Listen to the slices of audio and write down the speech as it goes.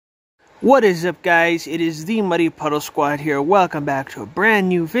What is up, guys? It is the Muddy Puddle Squad here. Welcome back to a brand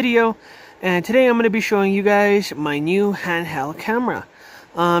new video, and today I'm going to be showing you guys my new handheld camera.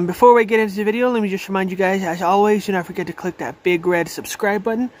 Before we get into the video, let me just remind you guys, as always, do not forget to click that big red subscribe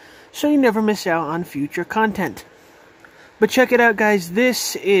button so you never miss out on future content. But check it out, guys,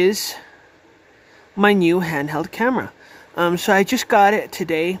 this is my new handheld camera. So I just got it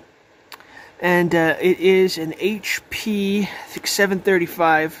today, and it is an HP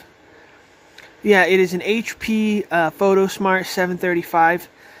 735. Yeah, it is an HP Photosmart 735,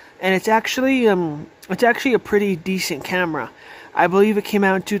 and it's actually a pretty decent camera. I believe it came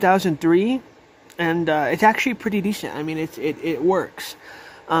out in 2003, and it's actually pretty decent. I mean, it works.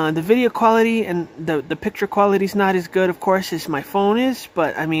 The video quality and the picture quality is not as good, of course, as my phone is,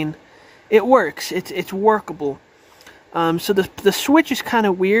 but I mean, it works. It's workable. So the switch is kind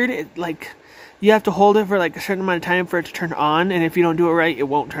of weird. You have to hold it for like a certain amount of time for it to turn on, and if you don't do it right, it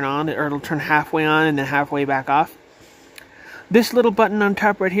won't turn on, or it'll turn halfway on and then halfway back off. This little button on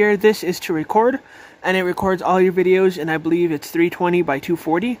top right here, this is to record, and it records all your videos, and I believe it's 320 by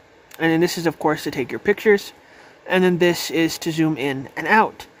 240. And then this is, of course, to take your pictures, and then this is to zoom in and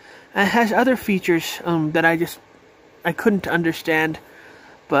out. And it has other features that I couldn't understand,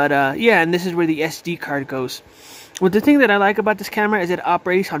 but yeah, and this is where the SD card goes. Well, the thing that I like about this camera is it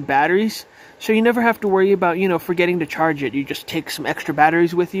operates on batteries, so you never have to worry about, forgetting to charge it. You just take some extra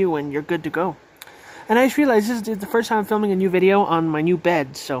batteries with you and you're good to go. And I just realized this is the first time I'm filming a new video on my new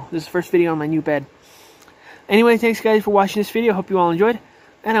bed, so this is the first video on my new bed. Anyway, thanks guys for watching this video. Hope you all enjoyed,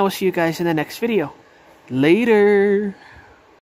 and I will see you guys in the next video. Later!